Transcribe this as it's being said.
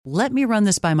"Let me run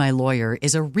this by my lawyer"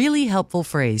 is a really helpful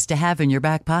phrase to have in your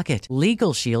back pocket.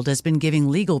 Legal Shield has been giving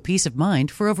legal peace of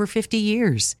mind for over 50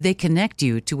 years. They connect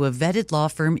you to a vetted law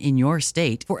firm in your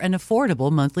state for an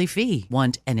affordable monthly fee.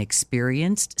 Want an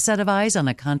experienced set of eyes on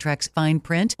a contract's fine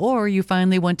print? Or you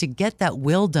finally want to get that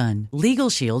will done?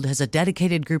 Legal Shield has a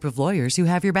dedicated group of lawyers who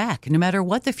have your back, no matter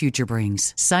what the future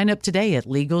brings. Sign up today at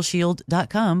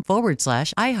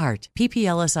LegalShield.com/iHeart.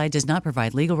 PPLSI does not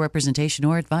provide legal representation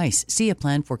or advice. See a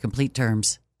plan for complete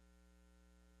terms.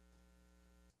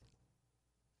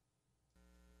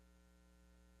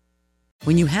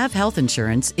 When you have health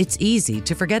insurance, it's easy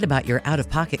to forget about your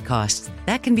out-of-pocket costs.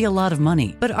 That can be a lot of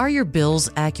money. But are your bills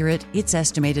accurate? It's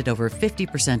estimated over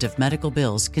 50% of medical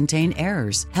bills contain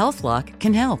errors. HealthLock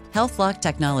can help. HealthLock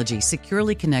technology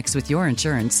securely connects with your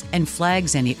insurance and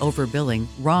flags any overbilling,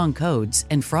 wrong codes,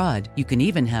 and fraud. You can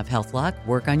even have HealthLock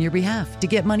work on your behalf to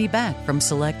get money back from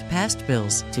select past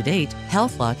bills. To date,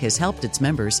 HealthLock has helped its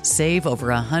members save over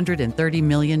 $130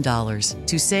 million.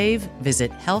 To save,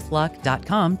 visit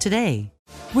healthlock.com today.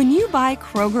 When you buy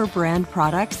Kroger brand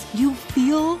products, you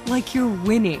feel like you're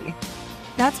winning.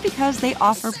 That's because they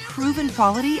offer proven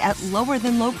quality at lower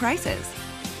than low prices.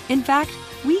 In fact,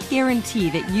 we guarantee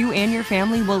that you and your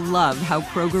family will love how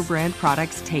Kroger brand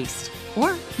products taste,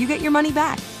 or you get your money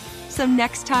back. So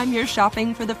next time you're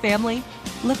shopping for the family,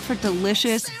 look for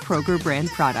delicious Kroger brand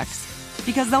products,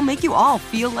 because they'll make you all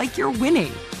feel like you're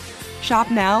winning. Shop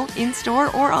now,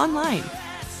 in-store, or online.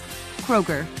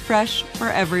 Kroger, fresh for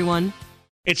everyone.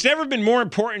 It's never been more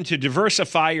important to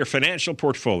diversify your financial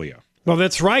portfolio. Well,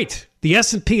 that's right. The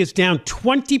S&P is down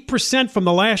 20% from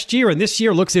the last year, and this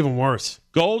year looks even worse.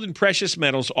 Gold and precious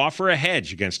metals offer a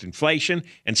hedge against inflation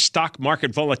and stock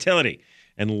market volatility.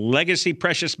 And Legacy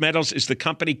Precious Metals is the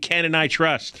company Ken and I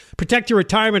trust. Protect your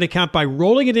retirement account by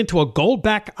rolling it into a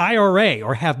gold-backed IRA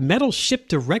or have metals shipped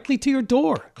directly to your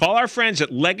door. Call our friends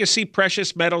at Legacy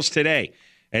Precious Metals today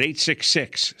at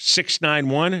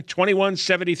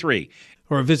 866-691-2173.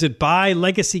 Or visit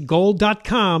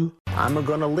buylegacygold.com. I'm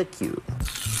gonna lick you.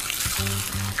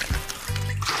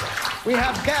 We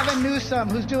have Gavin Newsom,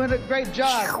 who's doing a great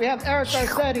job. We have Eric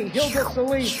Garcetti, Hilda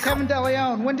Solis, Kevin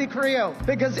DeLeon, Wendy Carrillo,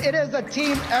 because it is a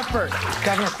team effort.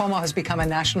 Governor Cuomo has become a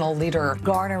national leader,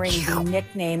 garnering the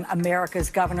nickname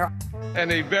America's Governor.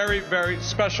 And a very, very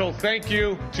special thank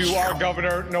you to our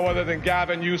governor, no other than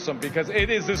Gavin Newsom, because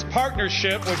it is this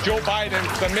partnership with Joe Biden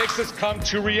that makes this come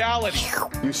to reality.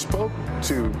 You spoke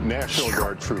to National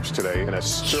Guard troops today in a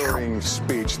stirring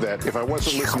speech that, if I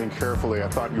wasn't listening carefully, I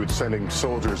thought you were sending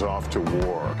soldiers off to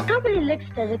war. How many licks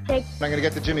does it take? I'm going to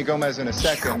get to Jimmy Gomez in a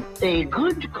second. A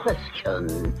good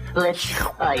question. Let's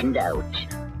find out.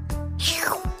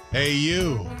 Hey,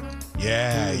 you.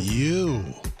 Yeah, you.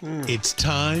 It's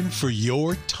time for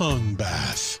your tongue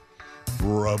bath.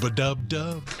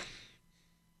 Rub-a-dub-dub.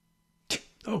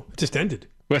 Oh, it just ended.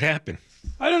 What happened?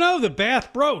 I don't know. The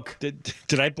bath broke.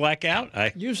 Did I black out?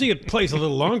 Usually it plays a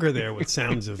little longer there with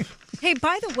sounds of... Hey,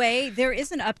 by the way, there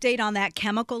is an update on that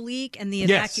chemical leak and the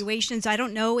evacuations. Yes. I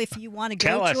don't know if you want to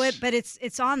go to it, but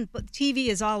it's on. TV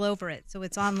is all over it, so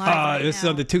it's on live right This is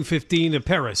on the 215 of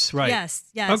Paris, right? Yes.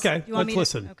 Okay, let's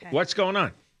listen. Okay. What's going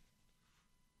on?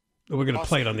 We're going to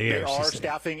play it on the air. They are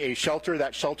staffing a shelter.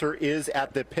 That shelter is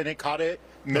at the Pinnacotta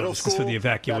Middle School. This is for the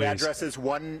evacuees. That address is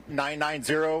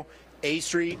 1990 A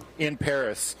Street in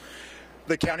Paris.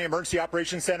 The County Emergency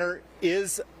Operations Center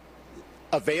is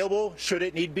available should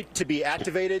it need to be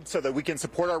activated so that we can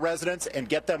support our residents and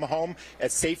get them home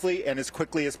as safely and as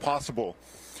quickly as possible.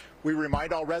 We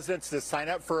remind all residents to sign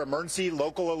up for emergency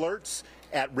local alerts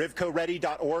at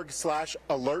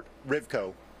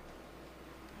rivcoready.org/alertrivco.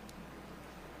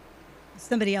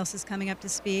 Somebody else is coming up to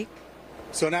speak.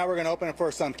 So now we're going to open it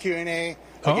for some Q&A.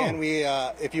 Again,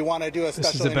 if you want to do a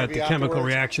special This is about the chemical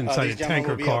reaction inside a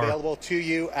tanker car,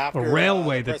 a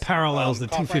railway that parallels the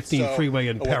 215 freeway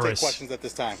in Paris. We'll take questions at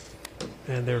this time.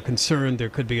 And they're concerned there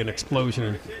could be an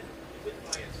explosion.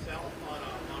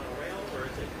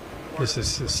 This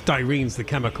is styrene's the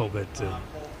chemical that...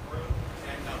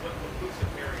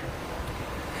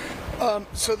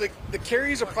 So the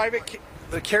carrier is a private...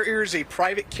 The carrier is a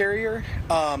private carrier.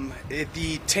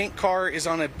 The tank car is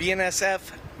on a BNSF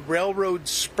railroad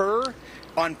spur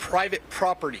on private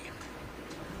property.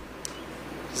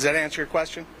 Does that answer your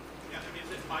question? Yeah, I mean,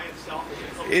 is it by itself?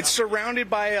 It's surrounded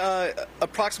by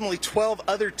approximately 12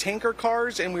 other tanker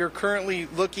cars, and we are currently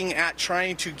looking at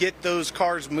trying to get those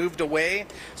cars moved away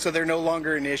so they're no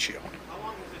longer an issue. How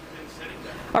long has it been sitting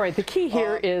there? All right, the key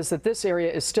here is that this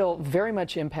area is still very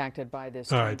much impacted by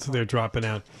this. All right, so they're dropping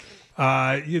out.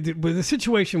 The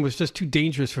situation was just too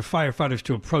dangerous for firefighters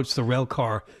to approach the rail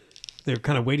car. They're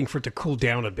kind of waiting for it to cool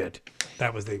down a bit.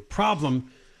 That was the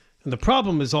problem. And the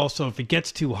problem is also if it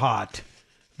gets too hot,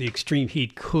 the extreme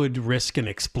heat could risk an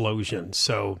explosion.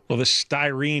 So, well, the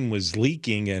styrene was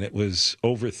leaking, and it was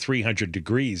over 300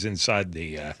 degrees inside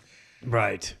the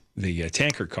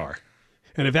tanker car.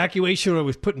 An evacuation order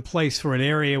was put in place for an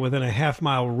area within a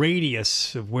half-mile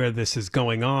radius of where this is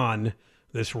going on,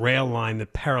 this rail line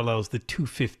that parallels the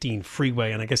 215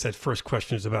 freeway. And I guess that first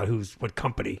question is about what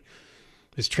company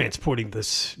is transporting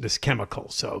this chemical.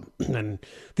 So, and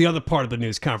the other part of the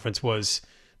news conference was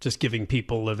just giving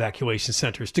people evacuation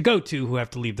centers to go to who have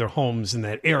to leave their homes in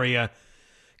that area.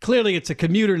 Clearly, it's a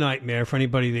commuter nightmare for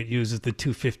anybody that uses the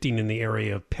 215 in the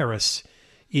area of Paris.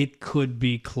 It could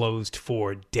be closed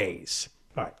for days.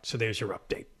 All right, so there's your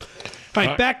update. All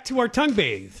right, back to our tongue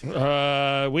bathe.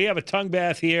 We have a tongue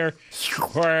bath here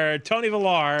for Tony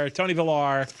Villar. Tony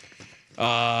Villar,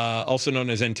 also known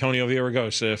as Antonio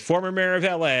Villaraigosa, former mayor of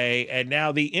L.A., and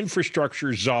now the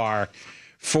infrastructure czar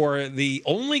for the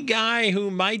only guy who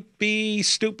might be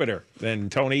stupider than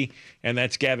Tony, and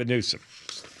that's Gavin Newsom.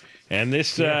 And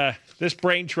this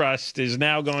brain trust is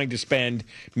now going to spend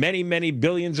many, many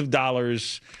billions of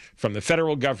dollars from the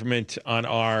federal government on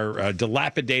our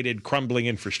dilapidated, crumbling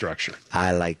infrastructure.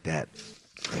 I like that.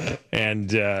 And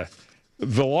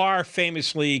Villar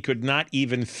famously could not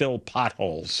even fill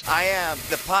potholes. I am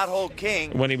the pothole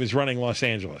king. When he was running Los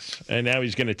Angeles. And now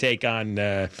he's going to take on,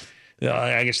 I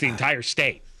guess, the entire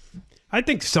state. I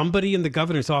think somebody in the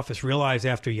governor's office realized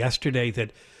after yesterday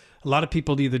that a lot of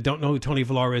people either don't know who Tony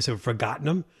Villar is or have forgotten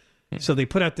him. So they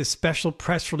put out this special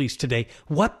press release today.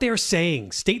 What they're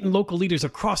saying, state and local leaders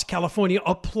across California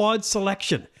applaud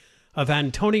selection of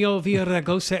Antonio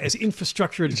Villaraigosa as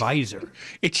infrastructure advisor.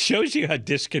 It shows you how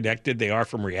disconnected they are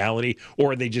from reality,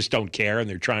 or they just don't care and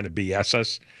they're trying to BS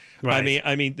us. Right.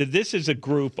 I mean, this is a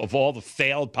group of all the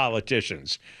failed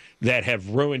politicians that have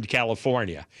ruined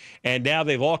California. And now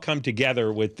they've all come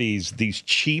together with these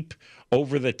cheap,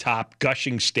 over-the-top,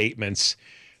 gushing statements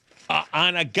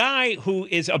on a guy who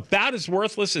is about as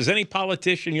worthless as any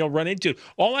politician you'll run into.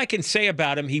 All I can say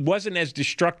about him, he wasn't as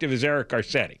destructive as Eric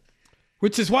Garcetti.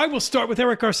 Which is why we'll start with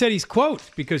Eric Garcetti's quote,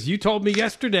 because you told me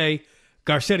yesterday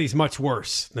Garcetti's much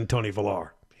worse than Tony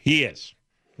Villar. He is.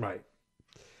 Right.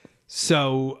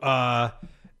 So,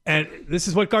 and this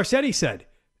is what Garcetti said.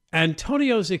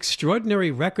 Antonio's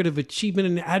extraordinary record of achievement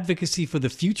and advocacy for the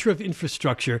future of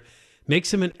infrastructure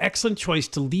makes him an excellent choice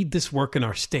to lead this work in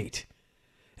our state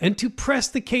and to press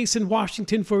the case in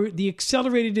Washington for the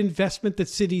accelerated investment that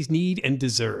cities need and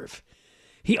deserve.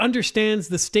 He understands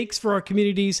the stakes for our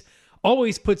communities,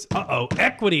 always puts,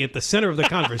 equity at the center of the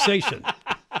conversation,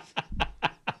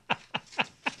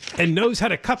 and knows how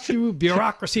to cut through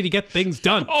bureaucracy to get things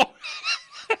done.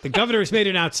 The governor has made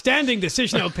an outstanding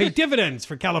decision that will pay dividends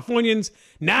for Californians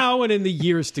now and in the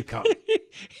years to come.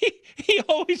 He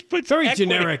always puts very equity.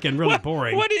 Generic and really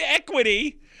boring. What is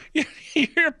equity?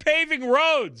 You're paving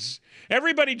roads.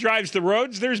 Everybody drives the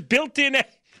roads. There's built-in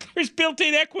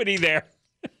equity there.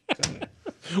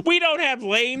 We don't have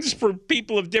lanes for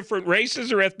people of different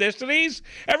races or ethnicities.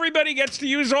 Everybody gets to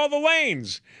use all the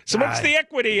lanes. So what's the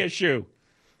equity issue?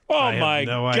 Oh, my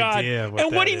God.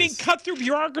 And what do you mean cut through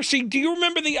bureaucracy? Do you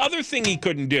remember the other thing he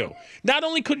couldn't do? Not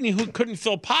only couldn't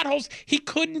fill potholes, he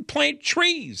couldn't plant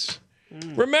trees.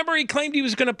 Remember he claimed he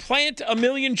was going to plant 1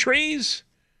 million trees?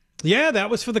 Yeah, that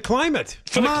was for the climate.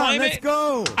 Come on, let's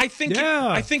go. I think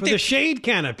for the shade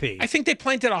canopy. I think they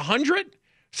planted 100,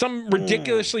 some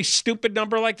ridiculously stupid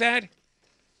number like that.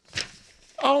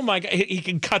 Oh my God, he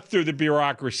can cut through the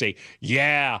bureaucracy.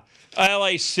 Yeah,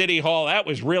 L.A. City Hall, that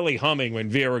was really humming when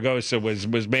Villaraigosa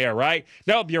was mayor, right?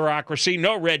 No bureaucracy,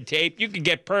 no red tape. You can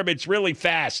get permits really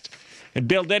fast and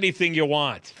build anything you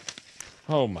want.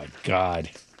 Oh my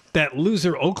God. That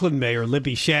loser Oakland mayor,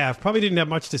 Libby Schaaf, probably didn't have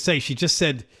much to say. She just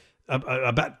said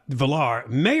about Villar,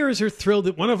 mayors are thrilled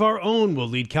that one of our own will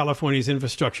lead California's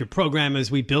infrastructure program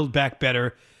as we build back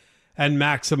better and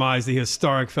maximize the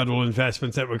historic federal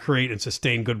investments that will create and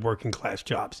sustain good working class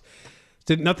jobs.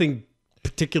 Did nothing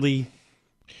particularly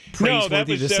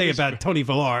praiseworthy to say about Tony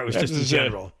Villar. It was just in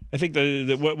general. I think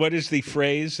what is the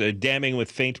phrase? Damning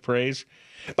with faint praise.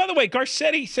 By the way,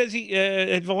 Garcetti says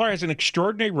Villar has an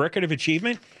extraordinary record of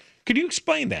achievement. Could you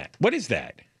explain that? What is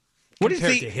that? What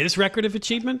Compared to his record of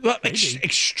achievement? Well,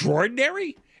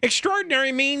 extraordinary?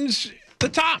 Extraordinary means the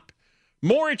top.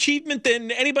 More achievement than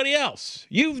anybody else.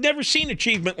 You've never seen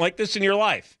achievement like this in your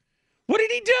life. What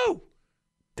did he do?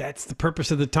 That's the purpose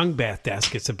of the tongue bath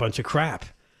desk. It's a bunch of crap.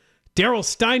 Darrell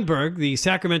Steinberg, the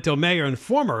Sacramento mayor and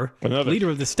former leader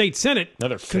of the state Senate.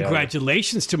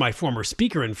 Congratulations to my former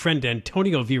speaker and friend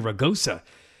Antonio Villaraigosa.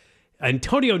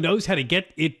 Antonio knows how to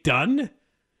get it done.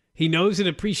 He knows and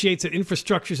appreciates that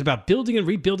infrastructure is about building and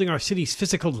rebuilding our city's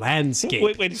physical landscape.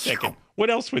 Wait a second. What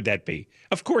else would that be?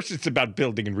 Of course it's about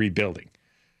building and rebuilding.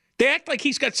 They act like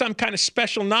he's got some kind of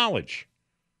special knowledge.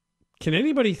 Can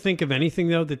anybody think of anything,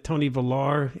 though, that Tony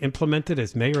Villar implemented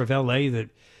as mayor of L.A. that...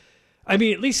 I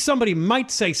mean, at least somebody might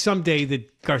say someday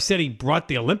that Garcetti brought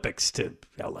the Olympics to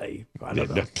L.A. I don't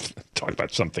know. Talk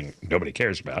about something nobody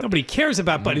cares about. Nobody cares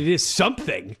about, but it is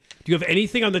something. Do you have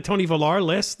anything on the Tony Villar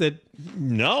list that...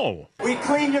 No. We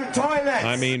clean your toilets.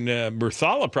 I mean,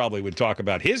 Murthala probably would talk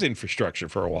about his infrastructure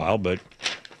for a while, but...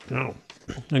 No.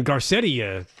 And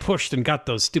Garcetti pushed and got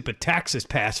those stupid taxes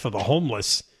passed for the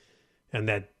homeless and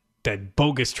that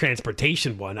bogus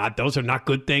transportation one. Those are not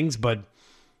good things, but...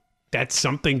 That's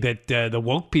something that the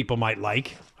woke people might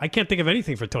like. I can't think of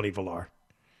anything for Tony Villar.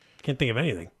 Can't think of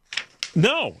anything.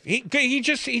 No, he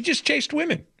just chased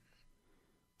women.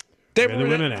 Where the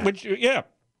women at? Yeah.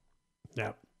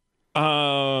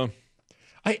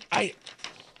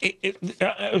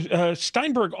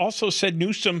 Steinberg also said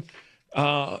Newsom.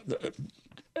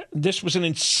 This was an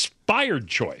inspired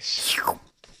choice.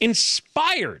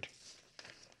 Inspired.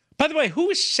 By the way, who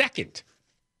is second?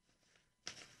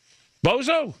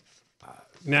 Bozo.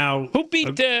 Now, who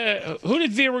did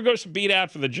Villaraigosa beat out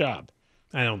for the job?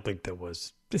 I don't think there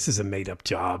was. This is a made-up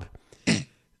job.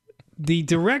 The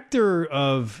director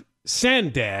of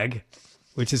SANDAG,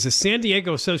 which is the San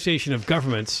Diego Association of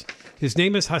Governments, his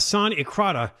name is Hassan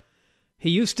Ikrada.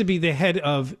 He used to be the head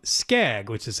of SCAG,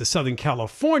 which is the Southern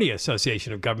California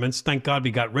Association of Governments. Thank God we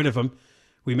got rid of him.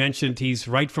 We mentioned he's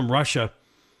right from Russia,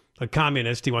 a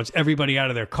communist. He wants everybody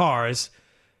out of their cars.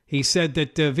 He said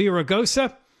that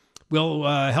Villaraigosa will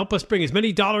help us bring as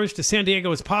many dollars to San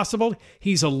Diego as possible.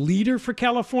 He's a leader for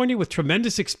California with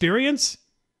tremendous experience.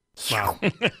 Wow.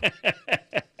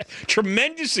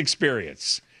 Tremendous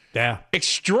experience. Yeah.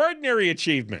 Extraordinary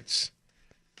achievements.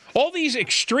 All these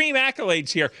extreme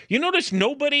accolades here. You notice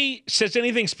nobody says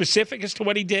anything specific as to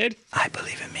what he did? I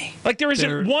believe in me. Like there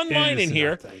isn't one line in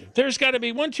here. There's got to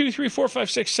be 1, 2, 3, 4, 5,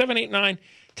 6, 7, 8, 9,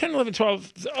 10, 11,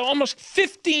 12, almost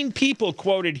 15 people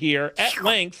quoted here at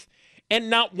length. And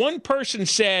not one person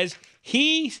says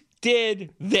he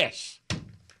did this.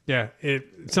 Yeah,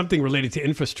 something related to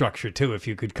infrastructure, too, if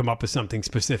you could come up with something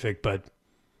specific, but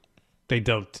they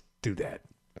don't do that.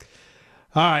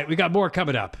 All right, we got more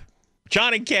coming up.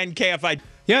 John and Ken, KFI.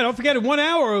 Yeah, don't forget, in 1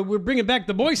 hour, we're bringing back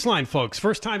the voice line, folks.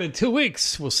 First time in 2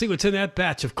 weeks. We'll see what's in that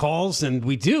batch of calls, and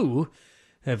we do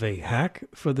have a hack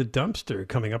for the dumpster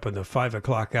coming up in the 5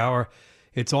 o'clock hour.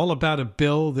 It's all about a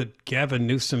bill that Gavin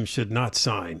Newsom should not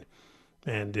sign.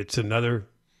 And it's another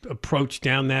approach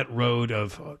down that road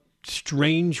of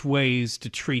strange ways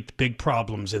to treat big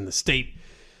problems in the state.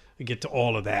 We get to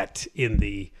all of that in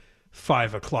the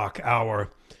 5 o'clock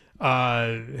hour.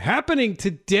 Happening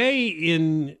today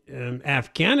in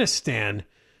Afghanistan,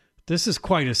 this is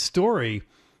quite a story.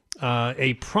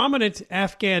 A prominent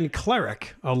Afghan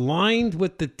cleric aligned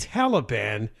with the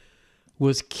Taliban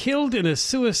was killed in a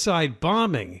suicide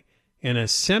bombing in a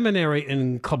seminary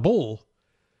in Kabul.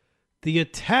 The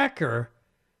attacker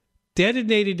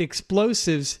detonated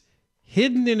explosives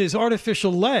hidden in his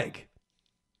artificial leg.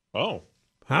 Oh.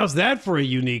 How's that for a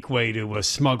unique way to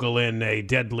smuggle in a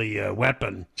deadly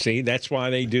weapon? See, that's why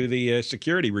they do the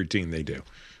security routine they do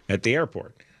at the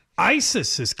airport.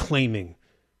 ISIS is claiming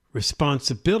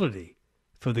responsibility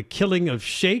for the killing of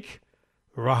Sheikh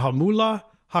Rahimullah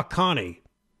Haqqani,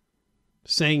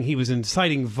 saying he was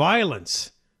inciting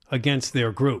violence against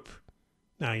their group.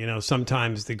 Now, you know,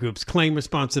 sometimes the groups claim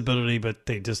responsibility, but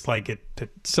they just like it that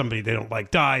somebody they don't like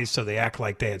dies, so they act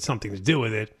like they had something to do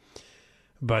with it.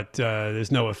 But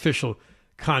there's no official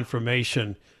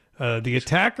confirmation. The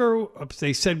attacker,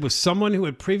 they said, was someone who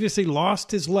had previously lost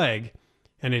his leg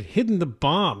and had hidden the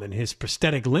bomb in his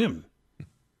prosthetic limb.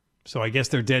 So I guess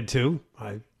they're dead too.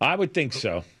 I would think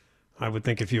so. I would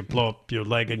think if you blow up your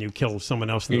leg and you kill someone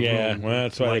else in the room. Yeah, well,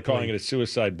 that's why they're calling it a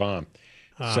suicide bomb.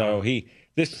 So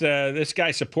this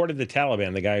guy supported the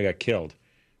Taliban, the guy who got killed.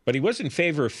 But he was in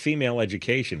favor of female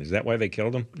education. Is that why they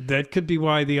killed him? That could be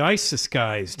why the ISIS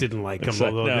guys didn't like him.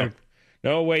 Like,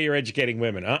 no way you're educating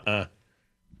women. We're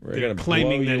going to blow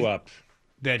you up.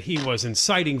 That he was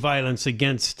inciting violence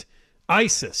against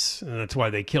ISIS, and that's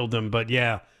why they killed him. But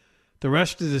yeah, the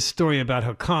rest of the story about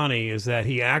Haqqani is that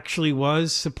he actually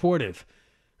was supportive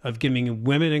of giving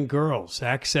women and girls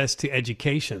access to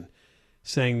education,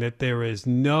 saying that there is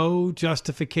no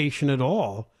justification at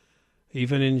all,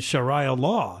 even in Sharia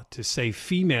law, to say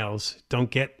females don't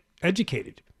get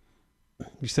educated.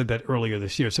 We said that earlier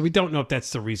this year. So we don't know if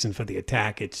that's the reason for the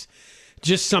attack. It's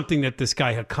just something that this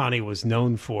guy Haqqani was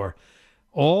known for.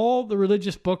 All the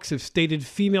religious books have stated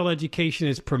female education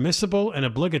is permissible and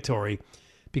obligatory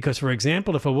because, for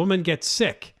example, if a woman gets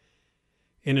sick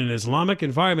in an Islamic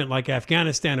environment like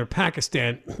Afghanistan or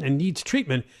Pakistan and needs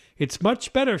treatment, it's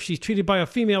much better if she's treated by a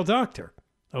female doctor.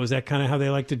 Oh, is that kind of how they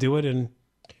like to do it and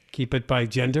keep it by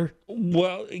gender?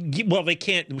 Well, they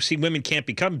can't. See, women can't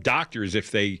become doctors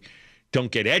if they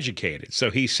don't get educated.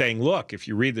 So he's saying, look, if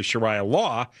you read the Sharia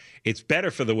law, it's better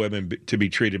for the women to be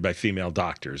treated by female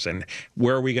doctors. And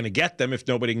where are we going to get them if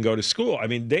nobody can go to school? I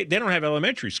mean, they don't have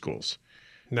elementary schools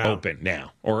open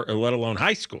now, or let alone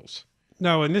high schools.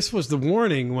 No, and this was the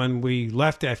warning when we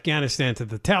left Afghanistan to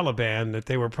the Taliban that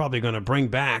they were probably going to bring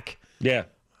back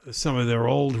some of their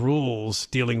old rules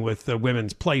dealing with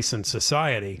women's place in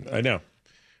society. I know.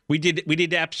 We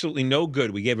did absolutely no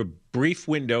good. We gave a brief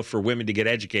window for women to get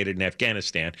educated in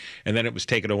Afghanistan, and then it was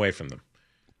taken away from them.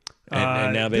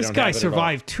 And now they this don't guy have it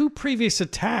survived 2 previous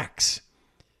attacks,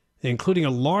 including a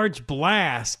large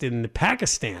blast in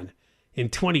Pakistan in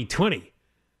 2020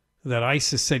 that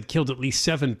ISIS said killed at least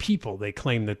 7 people. They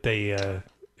claim that they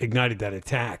ignited that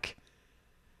attack.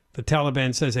 The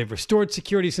Taliban says they've restored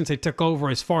security since they took over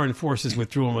as foreign forces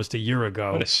withdrew almost a year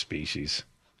ago. What a species.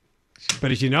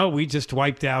 But as you know, we just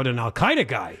wiped out an al-Qaeda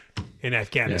guy in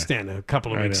Afghanistan a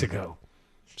couple of weeks ago.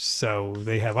 So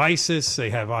they have ISIS, they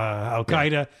have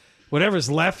al-Qaeda. Yeah. Whatever's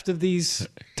left of these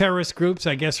terrorist groups,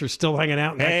 I guess, are still hanging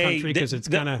out in that country because it's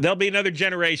kind of... There'll be another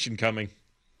generation coming.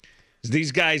 As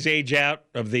these guys age out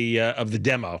of the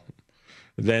demo,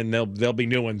 then there'll be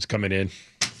new ones coming in.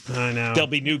 I know. There'll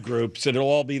be new groups. It'll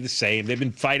all be the same. They've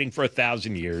been fighting for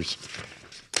 1,000 years.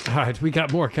 All right, we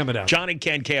got more coming up. John and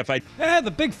Ken, KFI.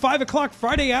 The big 5 o'clock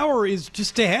Friday hour is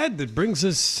just ahead. That brings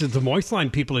us to the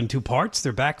Moistline people in 2 parts.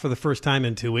 They're back for the first time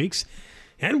in 2 weeks.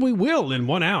 And we will, in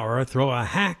 1 hour, throw a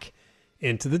hack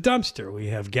into the dumpster. We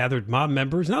have gathered mob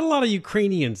members. Not a lot of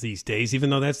Ukrainians these days, even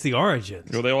though that's the origin.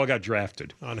 Well, they all got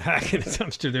drafted. On hacking the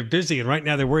dumpster. They're busy, and right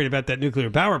now they're worried about that nuclear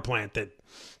power plant that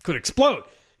could explode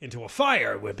into a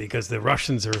fire because the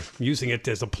Russians are using it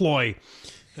as a ploy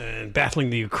and battling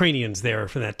the Ukrainians there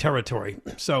for that territory.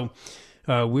 So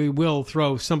we will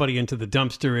throw somebody into the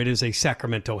dumpster. It is a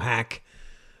Sacramento hack,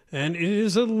 and it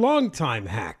is a long-time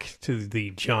hack to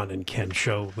the John and Ken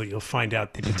show, but you'll find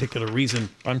out the particular reason.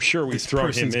 I'm sure we've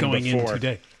thrown him in going before. In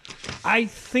today. I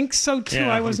think so, too.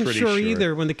 Yeah, I wasn't sure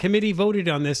either. When the committee voted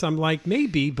on this, I'm like,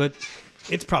 maybe, but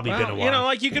it's probably been a while. You know,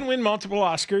 like you can win multiple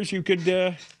Oscars. You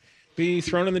could be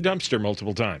thrown in the dumpster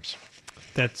multiple times.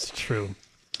 That's true.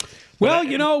 Well,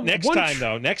 you know, next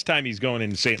time he's going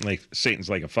in Satan's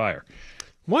Lake of Fire.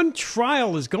 One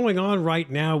trial is going on right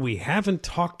now we haven't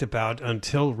talked about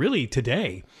until really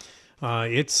today.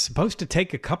 It's supposed to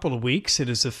take a couple of weeks. It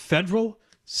is a federal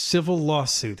civil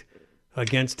lawsuit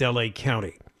against L.A.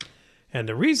 County. And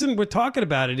the reason we're talking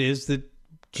about it is that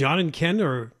John and Ken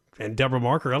and Deborah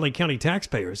Mark are L.A. County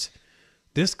taxpayers.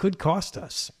 This could cost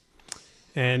us.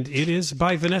 And it is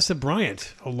by Vanessa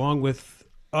Bryant, along with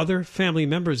other family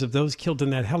members of those killed in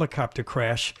that helicopter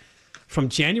crash from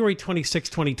January 26,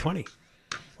 2020,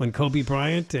 when Kobe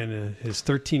Bryant and his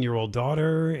 13-year-old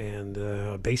daughter and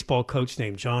a baseball coach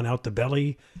named John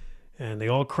Altobelli, and they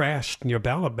all crashed near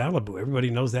Malibu. Everybody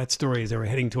knows that story as they were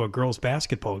heading to a girls'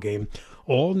 basketball game.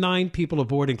 All 9 people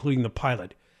aboard, including the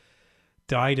pilot,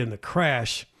 died in the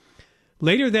crash.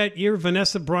 Later that year,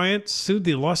 Vanessa Bryant sued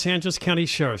the Los Angeles County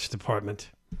Sheriff's Department,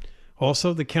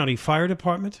 also the county fire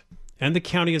department, and the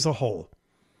county as a whole,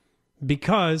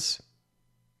 because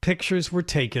pictures were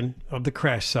taken of the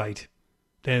crash site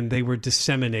and they were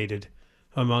disseminated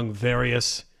among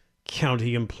various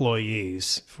county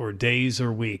employees for days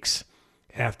or weeks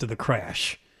after the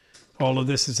crash. All of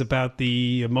this is about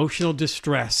the emotional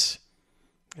distress,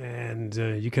 and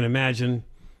you can imagine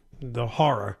the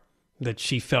horror that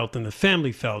she felt and the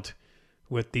family felt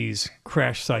with these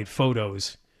crash site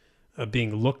photos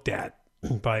being looked at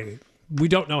by... We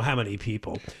don't know how many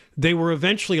people. They were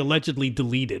eventually allegedly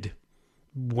deleted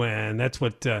when that's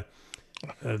what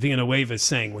Villanueva is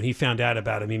saying. When he found out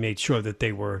about them, he made sure that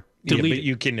they were deleted. Yeah, but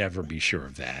you can never be sure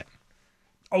of that.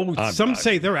 Oh, some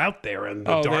say they're out there in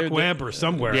the dark web or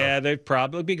somewhere. Yeah, they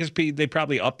probably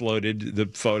uploaded the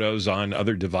photos on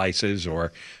other devices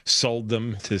or sold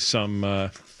them to some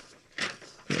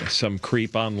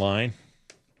creep online.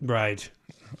 Right.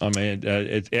 I mean,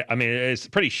 it's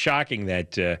pretty shocking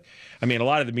that. A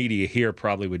lot of the media here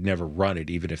probably would never run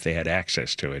it, even if they had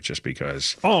access to it, just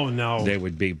because. Oh no, they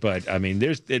would be. But I mean,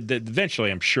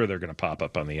 eventually, I'm sure they're going to pop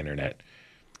up on the internet.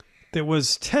 There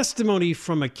was testimony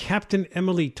from a Captain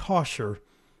Emily Tosher,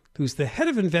 who's the head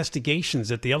of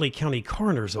investigations at the LA County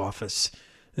Coroner's Office.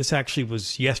 This actually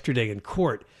was yesterday in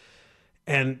court.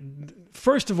 And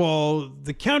first of all,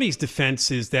 the county's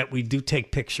defense is that we do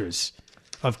take pictures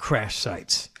of crash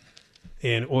sites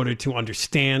in order to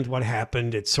understand what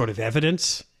happened. It's sort of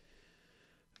evidence.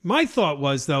 My thought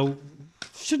was, though,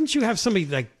 shouldn't you have somebody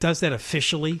that does that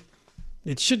officially?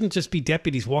 It shouldn't just be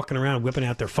deputies walking around whipping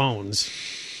out their phones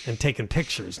and taking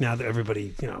pictures. Now that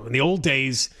everybody, in the old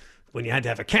days when you had to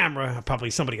have a camera, probably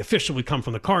somebody official would come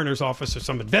from the coroner's office or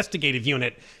some investigative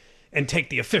unit and take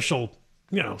the official,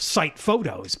 site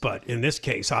photos. But in this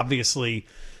case, obviously,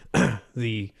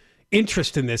 the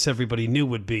interest in this, everybody knew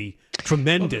would be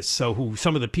tremendous. So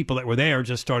some of the people that were there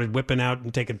just started whipping out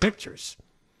and taking pictures.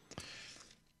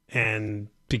 And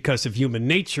because of human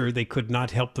nature, they could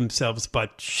not help themselves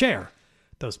but share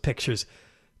those pictures.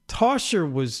 Tauscher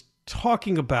was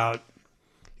talking about,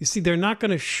 you see, they're not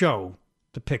going to show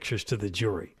the pictures to the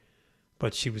jury,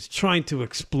 but she was trying to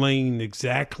explain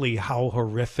exactly how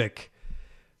horrific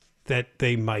that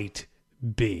they might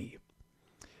be.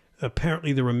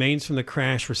 Apparently, the remains from the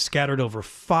crash were scattered over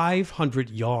 500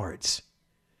 yards,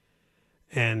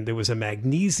 and there was a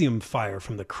magnesium fire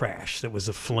from the crash that was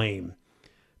aflame.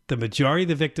 The majority of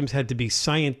the victims had to be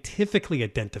scientifically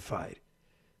identified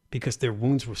because their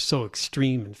wounds were so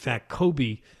extreme. In fact,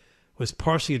 Kobe was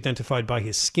partially identified by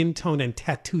his skin tone and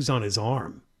tattoos on his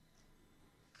arm.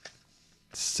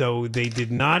 So they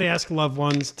did not ask loved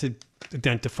ones to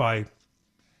identify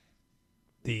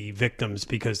the victims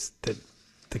because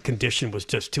the condition was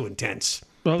just too intense.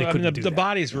 Well, the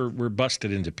bodies were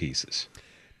busted into pieces.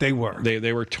 They were.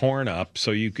 They were torn up, so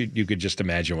you could just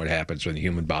imagine what happens when the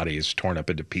human body is torn up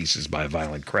into pieces by a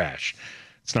violent crash.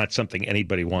 It's not something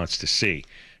anybody wants to see.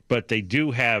 But they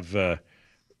do have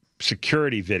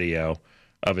security video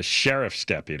of a sheriff's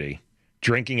deputy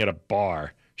drinking at a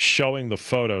bar, showing the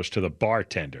photos to the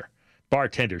bartender.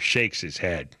 Bartender shakes his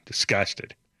head,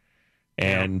 disgusted.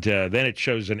 And then it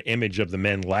shows an image of the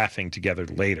men laughing together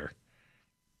later.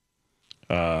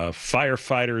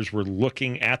 Firefighters were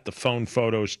looking at the phone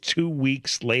photos 2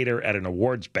 weeks later at an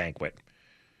awards banquet.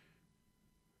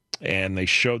 And they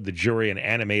showed the jury an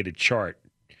animated chart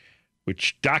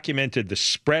which documented the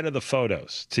spread of the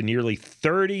photos to nearly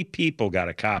 30 people got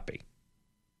a copy.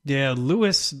 Yeah,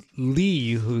 Lewis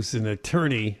Lee, who's an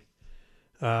attorney,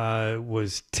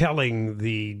 was telling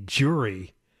the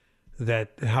jury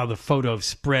that how the photos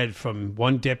spread from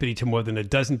one deputy to more than a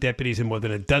dozen deputies and more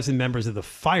than a dozen members of the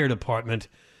fire department,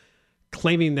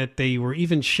 claiming that they were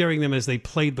even sharing them as they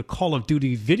played the Call of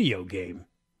Duty video game.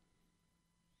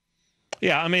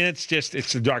 Yeah, I mean, it's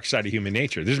the dark side of human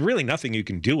nature. There's really nothing you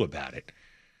can do about it.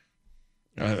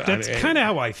 That's kind of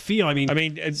how I feel. I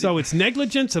mean, so it's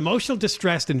negligence, emotional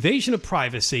distress, invasion of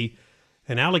privacy,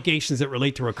 and allegations that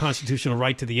relate to her constitutional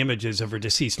right to the images of her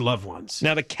deceased loved ones.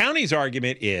 Now, the county's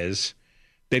argument is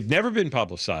they've never been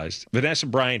publicized. Vanessa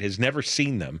Bryant has never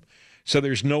seen them, so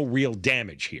there's no real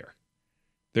damage here.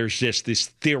 There's just this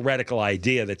theoretical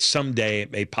idea that someday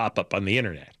it may pop up on the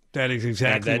internet. That is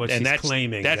exactly what she's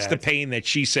claiming. That's the pain that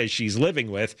she says she's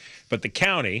living with. But the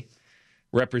county,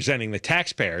 representing the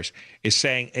taxpayers, is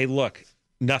saying, hey, look,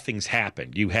 nothing's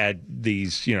happened. You had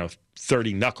these,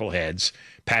 30 knuckleheads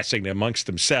passing amongst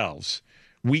themselves.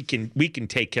 We can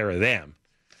take care of them.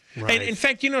 Right. And in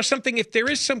fact, something, if there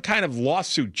is some kind of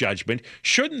lawsuit judgment,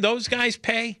 shouldn't those guys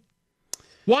pay?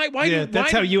 Why?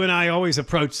 That's how you and I always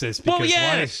approach this. Because well,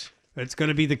 yes. It's going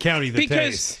to be the county that pays.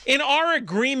 Because in our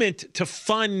agreement to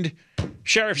fund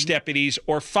sheriff's deputies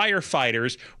or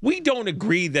firefighters, we don't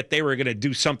agree that they were going to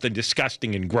do something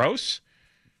disgusting and gross.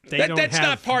 That's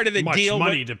not part of the deal. Much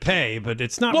money to pay, but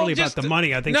it's not really about the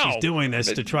money. I think she's doing this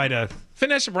to try to...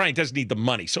 Vanessa Bryant doesn't need the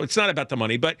money, so it's not about the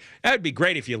money. But that would be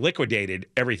great if you liquidated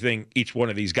everything each one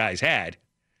of these guys had.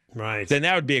 Right. Then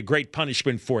that would be a great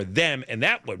punishment for them, and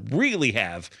that would really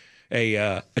have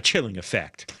a chilling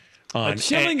effect on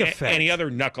any other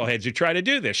knuckleheads who try to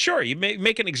do this. Sure, you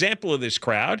make an example of this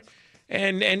crowd,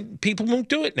 and people won't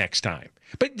do it next time.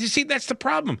 But you see, that's the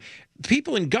problem.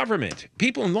 People in government,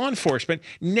 people in law enforcement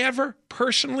never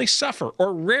personally suffer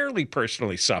or rarely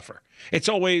personally suffer. It's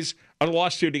always a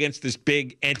lawsuit against this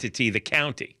big entity, the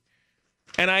county.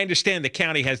 And I understand the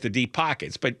county has the deep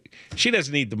pockets, but she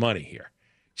doesn't need the money here.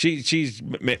 She's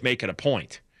making a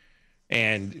point.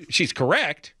 And she's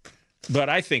correct, but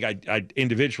I think I'd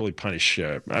individually punish.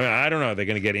 I don't know. Are they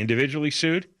going to get individually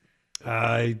sued?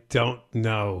 I don't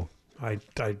know. I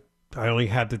only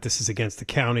have that this is against the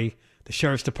county, the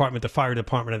sheriff's department, the fire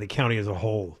department, and the county as a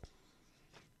whole.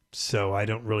 So I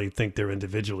don't really think they're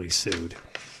individually sued.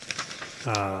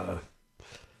 By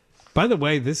the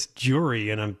way, this jury,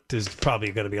 and there's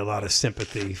probably going to be a lot of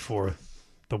sympathy for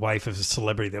the wife of a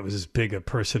celebrity that was as big a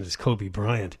person as Kobe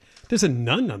Bryant. There's a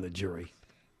nun on the jury.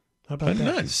 How about that?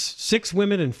 Nun. 6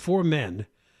 women and 4 men.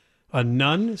 A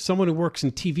nun, someone who works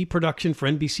in TV production for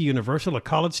NBC Universal, a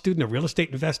college student, a real estate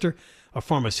investor, a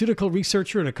pharmaceutical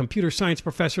researcher, and a computer science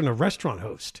professor, and a restaurant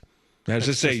host. Now, does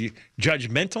it say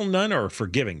judgmental nun or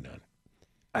forgiving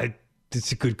nun?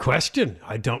 It's a good question.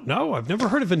 I don't know. I've never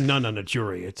heard of a nun on a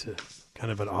jury. It's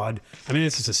kind of an odd... I mean,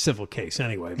 this is a civil case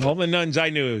anyway. All the nuns I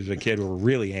knew as a kid were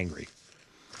really angry.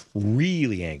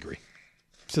 Really angry.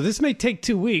 So this may take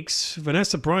 2 weeks.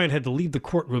 Vanessa Bryant had to leave the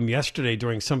courtroom yesterday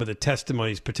during some of the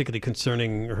testimonies, particularly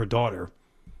concerning her daughter.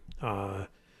 But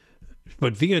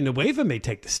Villanueva may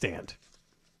take the stand.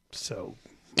 So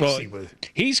we'll see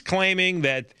he's claiming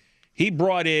that he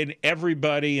brought in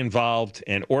everybody involved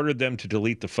and ordered them to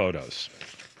delete the photos.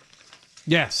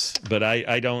 Yes. But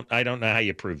I don't know how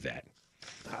you prove that.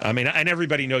 I mean, and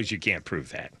everybody knows you can't prove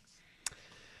that.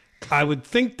 I would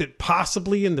think that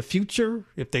possibly in the future,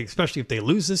 especially if they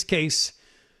lose this case,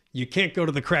 you can't go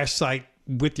to the crash site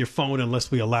with your phone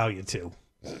unless we allow you to.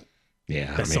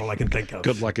 Yeah, that's all I can think of.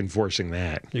 Good luck enforcing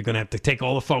that. You're going to have to take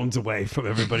all the phones away from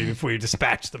everybody before you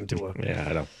dispatch them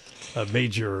to a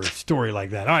major story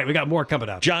like that. All right, we got more coming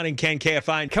up. John and Ken,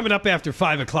 KFI. Coming up after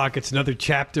 5 o'clock, it's another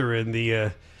chapter in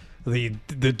the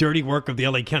dirty work of the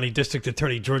LA County District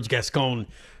Attorney George Gascon.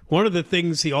 One of the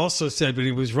things he also said when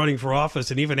he was running for office,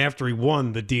 and even after he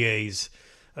won the DA's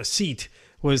seat,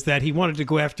 was that he wanted to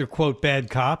go after, quote, bad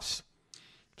cops.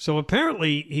 So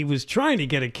apparently he was trying to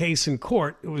get a case in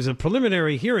court. It was a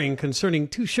preliminary hearing concerning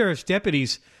 2 sheriff's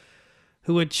deputies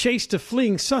who had chased a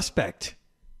fleeing suspect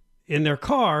in their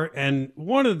car, and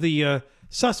one of the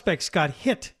suspects got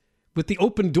hit with the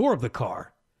open door of the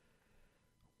car.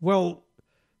 Well,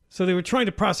 so they were trying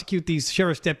to prosecute these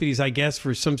sheriff's deputies, I guess,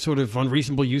 for some sort of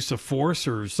unreasonable use of force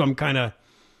or some kind of...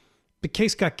 The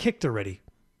case got kicked already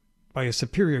by a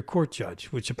superior court judge,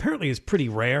 which apparently is pretty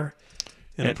rare.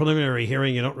 In a preliminary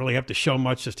hearing, you don't really have to show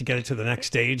much just to get it to the next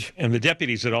stage. And the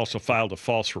deputies had also filed a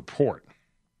false report.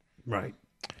 Right.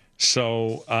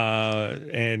 So,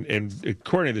 and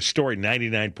according to the story,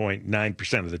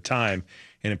 99.9% of the time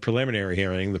in a preliminary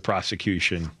hearing, the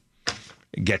prosecution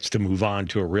gets to move on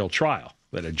to a real trial.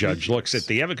 That a judge looks at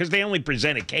the evidence, because they only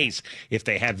present a case if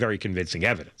they have very convincing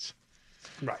evidence.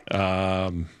 Right.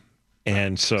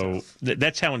 And so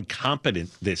that's how incompetent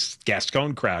this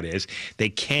Gascon crowd is. They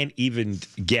can't even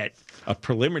get a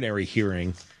preliminary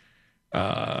hearing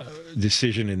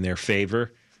decision in their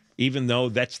favor, even though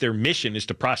that's their mission, is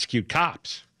to prosecute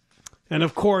cops. And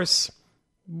of course,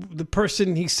 the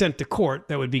person he sent to court,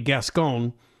 that would be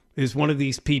Gascon, is one of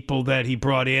these people that he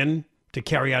brought in to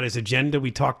carry out his agenda.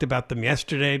 We talked about them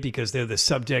yesterday because they're the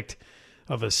subject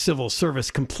of a civil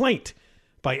service complaint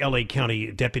by LA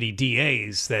County deputy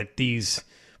DAs that these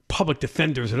public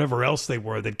defenders, whatever else they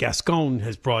were, that Gascon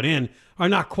has brought in, are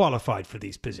not qualified for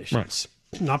these positions,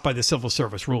 not by the civil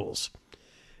service rules.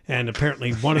 And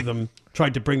apparently one of them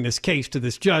tried to bring this case to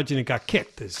this judge, and it got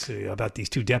kicked about these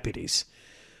 2 deputies.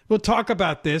 We'll talk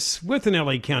about this with an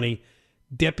LA County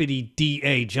deputy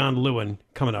DA, John Lewin,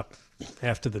 coming up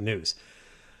after the news.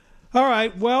 All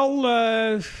right,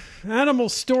 well, animal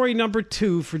story number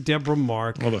 2 for Deborah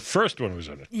Mark. Well, the first one was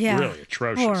really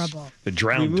atrocious. Horrible. The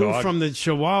drowned dog. We moved dog. from the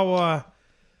Chihuahua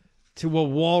to a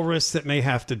walrus that may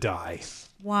have to die.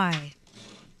 Why?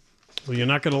 Well, you're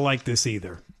not going to like this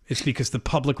either. It's because the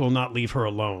public will not leave her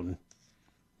alone.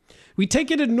 We take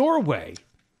it to Norway,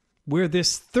 where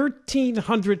this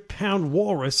 1,300-pound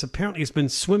walrus apparently has been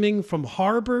swimming from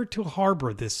harbor to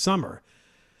harbor this summer.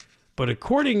 But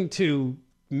according to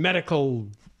medical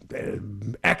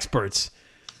experts,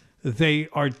 they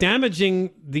are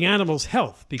damaging the animal's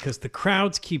health because the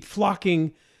crowds keep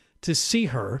flocking to see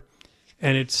her,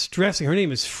 and it's stressing. Her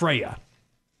name is Freya,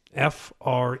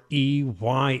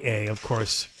 Freya. Of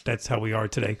course, that's how we are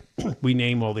today. We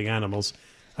name all the animals.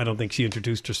 I don't think she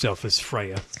introduced herself as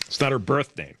Freya. It's not her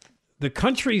birth name. The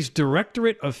country's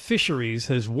Directorate of Fisheries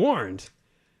has warned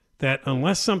that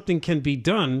unless something can be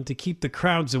done to keep the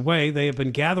crowds away, they have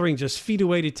been gathering just feet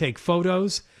away to take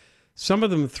photos. Some of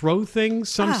them throw things.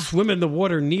 Some swim in the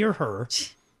water near her.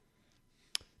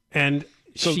 And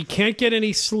she can't get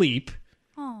any sleep.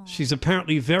 She's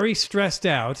apparently very stressed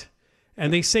out.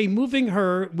 And they say moving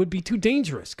her would be too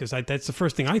dangerous, because that's the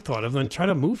first thing I thought of. Then try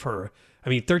to move her. I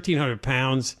mean, 1,300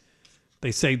 pounds.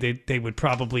 They say they would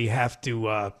probably have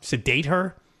to sedate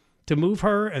her to move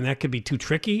her, and that could be too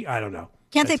tricky. I don't know.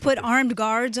 Can't they put armed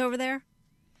guards over there?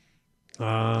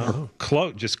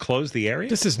 Just close the area?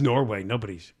 This is Norway.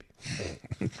 Nobody should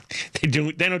be. They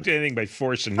don't do anything by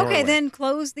force in Norway. Okay, then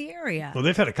close the area. Well,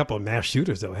 they've had a couple of mass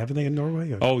shooters, though, haven't they, in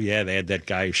Norway? Oh, yeah. They had that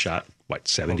guy who shot,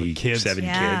 7 kids?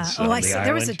 Yeah. On the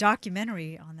there was a island?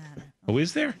 documentary on that. Oh,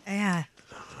 is there? Yeah.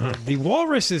 The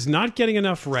walrus is not getting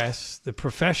enough rest. The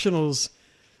professionals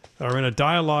are in a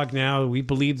dialogue now. We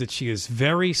believe that she is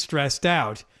very stressed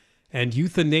out, and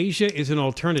euthanasia is an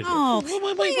alternative. Oh,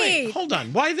 wait. Hold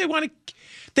on. Why do they want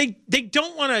to? They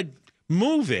don't want to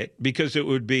move it because it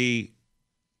would be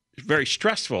very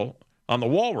stressful on the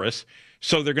walrus.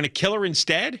 So they're going to kill her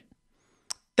instead?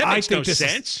 That makes no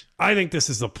sense. I think this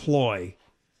is a ploy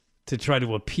to try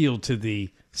to appeal to the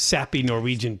sappy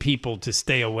Norwegian people to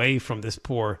stay away from this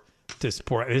poor. This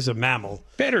is a mammal.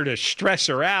 Better to stress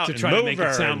her out to and try move to make her.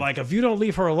 It sound like if you don't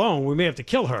leave her alone, we may have to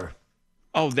kill her.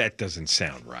 Oh, that doesn't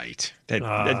sound right.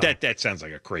 That sounds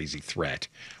like a crazy threat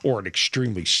or an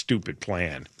extremely stupid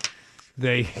plan.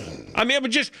 But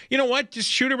just, you know what? Just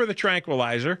shoot her with a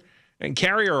tranquilizer and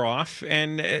carry her off,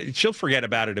 and she'll forget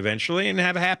about it eventually and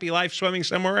have a happy life swimming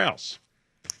somewhere else.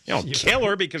 Kill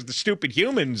her because the stupid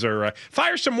humans are.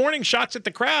 Fire some warning shots at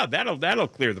the crowd. That'll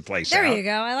clear the place out. There you go.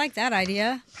 I like that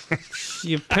idea.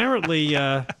 Apparently,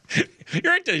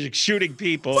 you're into shooting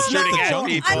people, shooting at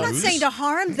people. I'm not saying to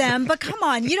harm them, but come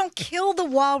on, you don't kill the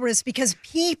walrus because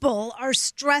people are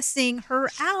stressing her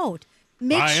out.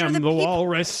 I am the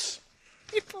walrus.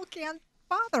 People can't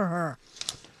bother her.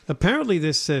 Apparently,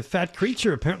 this fat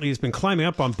creature has been climbing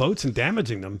up on boats and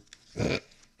damaging them.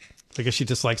 I guess she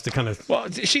just likes to kind of... Well,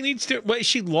 she needs to... Is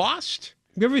she lost?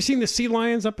 You ever seen the sea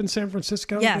lions up in San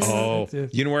Francisco? Yes. Oh,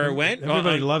 you know where I went?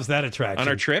 Everybody loves that attraction. On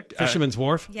our trip? Fisherman's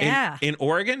Wharf? Yeah. In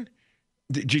Oregon?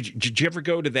 Did you ever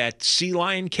go to that sea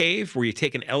lion cave where you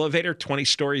take an elevator 20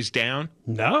 stories down?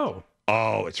 No.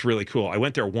 Oh, it's really cool. I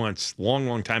went there once,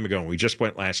 long time ago, and we just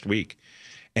went last week.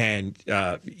 And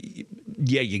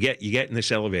you get in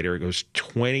this elevator. It goes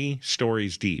 20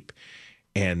 stories deep.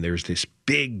 And there's this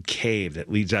big cave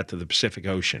that leads out to the Pacific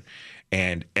Ocean.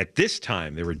 And at this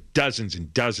time, there were dozens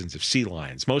and dozens of sea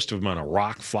lions, most of them on a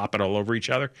rock flopping all over each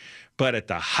other. But at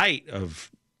the height of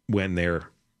when they're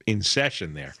in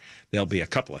session there, there'll be a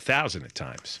couple of thousand at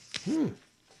times.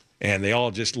 And they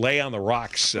all just lay on the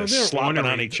rocks, slopping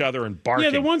on each other and barking.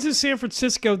 Yeah, the ones in San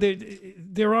Francisco,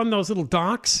 they're on those little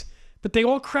docks. But they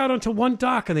all crowd onto one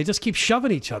dock, and they just keep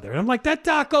shoving each other. And I'm like, that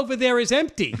dock over there is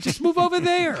empty. Just move over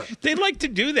there. They like to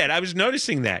do that. I was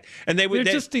noticing that. And they're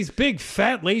just these big,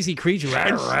 fat, lazy creatures.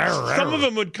 Some of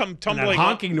them would come tumbling. And that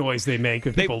honking noise they make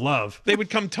that people love. They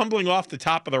would come tumbling off the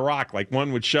top of the rock. Like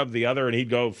one would shove the other, and he'd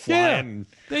go flying. Yeah,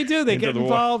 they do. They get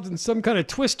involved in some kind of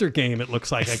twister game, it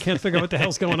looks like. I can't figure out what the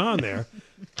hell's going on there.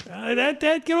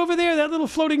 Get over there. That little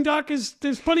floating dock,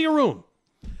 there's plenty of room.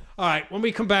 All right, when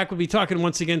we come back, we'll be talking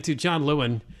once again to John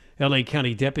Lewin, L.A.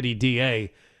 County Deputy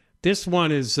DA. This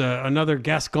one is another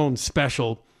Gascon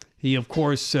special. He, of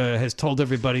course, has told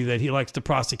everybody that he likes to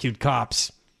prosecute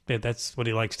cops. That's what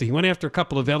he likes to. He went after a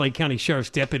couple of L.A. County Sheriff's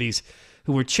deputies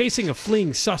who were chasing a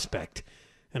fleeing suspect.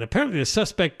 And apparently the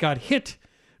suspect got hit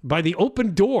by the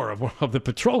open door of the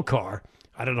patrol car.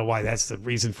 I don't know why that's the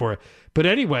reason for it. But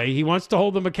anyway, he wants to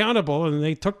hold them accountable, and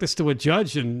they took this to a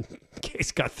judge, and the case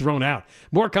got thrown out.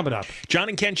 More coming up. John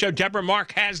and Ken Show. Deborah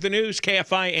Mark has the news.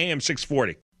 KFI AM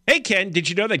 640. Hey, Ken, did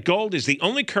you know that gold is the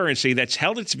only currency that's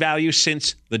held its value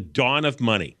since the dawn of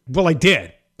money? Well, I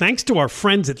did. Thanks to our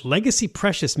friends at Legacy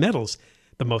Precious Metals,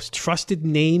 the most trusted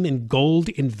name in gold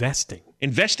investing.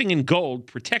 Investing in gold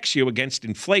protects you against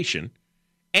inflation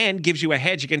and gives you a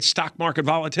hedge against stock market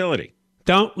volatility.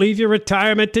 Don't leave your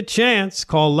retirement to chance.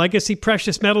 Call Legacy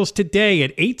Precious Metals today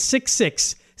at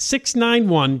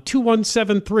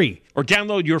 866-691-2173. Or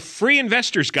download your free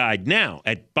investor's guide now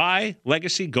at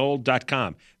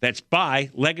buylegacygold.com. That's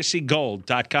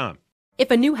buylegacygold.com. If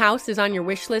a new house is on your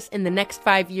wish list in the next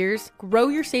 5 years, grow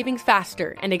your savings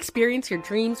faster and experience your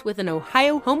dreams with an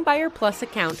Ohio Homebuyer Plus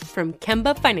account from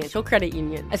Kemba Financial Credit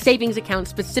Union. A savings account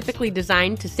specifically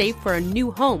designed to save for a new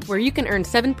home where you can earn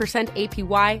 7%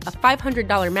 APY, a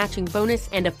 $500 matching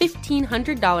bonus, and a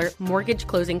 $1,500 mortgage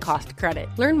closing cost credit.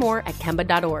 Learn more at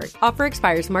Kemba.org. Offer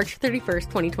expires March 31st,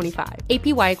 2025.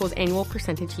 APY equals annual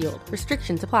percentage yield.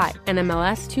 Restrictions apply.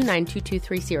 NMLS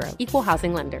 292230. Equal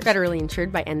housing lender. Federally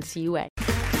insured by NCUA.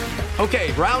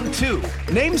 Okay, round two.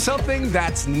 Name something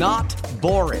that's not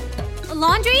boring. A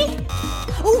laundry?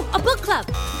 Ooh, a book club.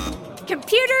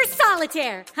 Computer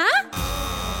solitaire, huh?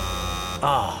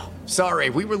 Ah, oh, sorry,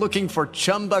 we were looking for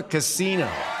Chumba Casino.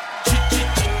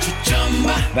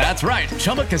 That's right,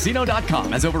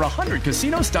 ChumbaCasino.com has over 100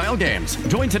 casino-style games.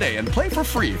 Join today and play for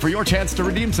free for your chance to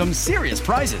redeem some serious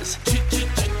prizes.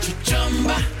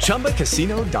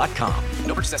 ChumbaCasino.com.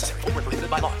 No purchase necessary. Void where prohibited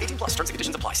by law. 18+ terms and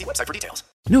conditions apply. See website for details.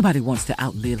 Nobody wants to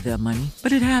outlive their money,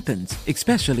 but it happens,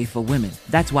 especially for women.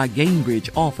 That's why Gainbridge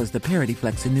offers the Parity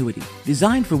Flex annuity,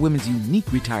 designed for women's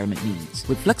unique retirement needs,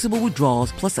 with flexible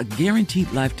withdrawals plus a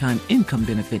guaranteed lifetime income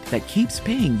benefit that keeps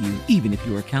paying you even if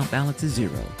your account balance is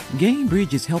zero.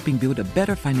 Gainbridge is helping build a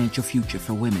better financial future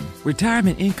for women.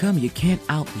 Retirement income you can't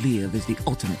outlive is the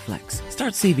ultimate flex.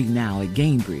 Start saving now at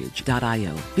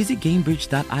Gainbridge.io. Visit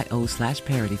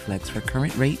Gainbridge.io/ParityFlex for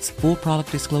current rates, full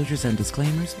product disclosures and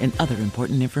disclaimers, and other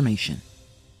important information.